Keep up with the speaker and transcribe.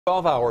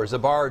12 hours, a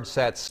barge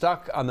sat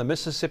stuck on the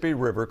Mississippi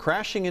River,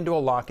 crashing into a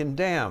lock and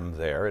dam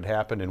there. It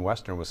happened in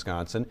western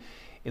Wisconsin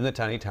in the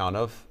tiny town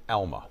of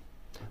Alma.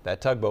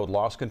 That tugboat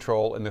lost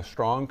control in the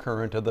strong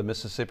current of the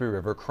Mississippi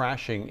River,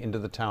 crashing into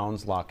the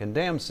town's lock and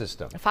dam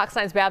system. Fox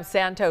 9's Babs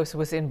Santos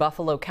was in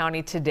Buffalo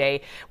County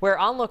today, where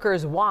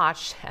onlookers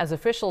watched as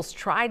officials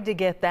tried to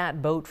get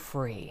that boat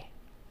free.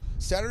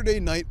 Saturday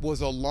night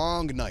was a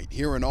long night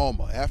here in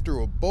Alma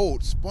after a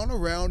boat spun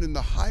around in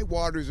the high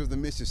waters of the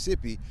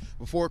Mississippi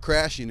before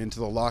crashing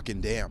into the lock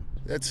and dam.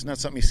 That's not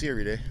something you see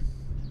every day.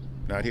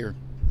 Not here.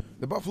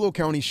 The Buffalo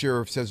County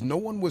Sheriff says no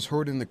one was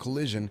hurt in the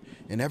collision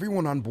and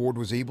everyone on board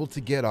was able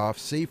to get off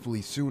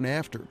safely soon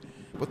after.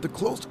 But the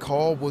close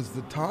call was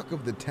the talk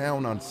of the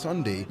town on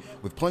Sunday,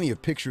 with plenty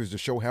of pictures to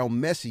show how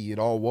messy it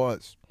all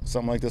was.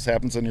 Something like this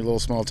happens in your little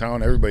small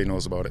town, everybody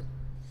knows about it.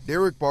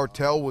 Derek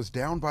Bartell was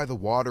down by the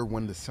water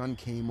when the sun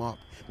came up,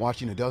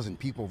 watching a dozen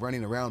people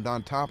running around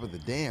on top of the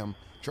dam,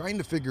 trying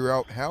to figure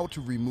out how to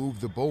remove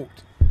the boat.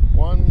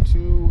 One,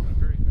 two,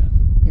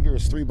 I think there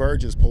was 3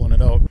 barges pulling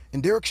it out.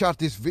 And Derek shot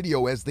this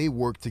video as they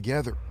worked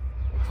together.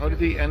 How did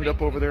he end up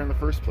over there in the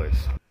first place?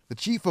 The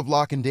chief of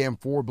Lock and Dam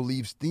 4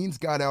 believes things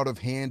got out of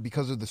hand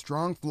because of the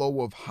strong flow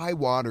of high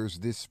waters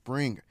this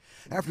spring.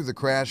 After the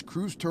crash,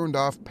 crews turned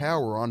off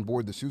power on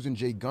board the Susan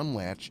J.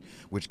 Gunlatch,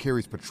 which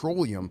carries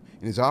petroleum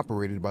and is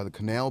operated by the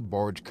Canal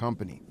Barge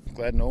Company.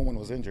 Glad no one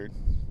was injured,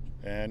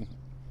 and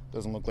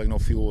doesn't look like no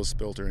fuel was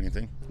spilt or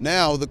anything.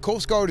 Now, the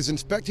Coast Guard is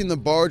inspecting the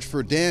barge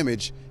for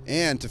damage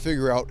and to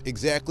figure out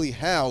exactly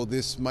how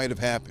this might have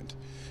happened.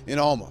 In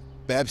Alma,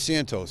 Babs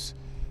Santos,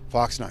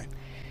 Fox 9.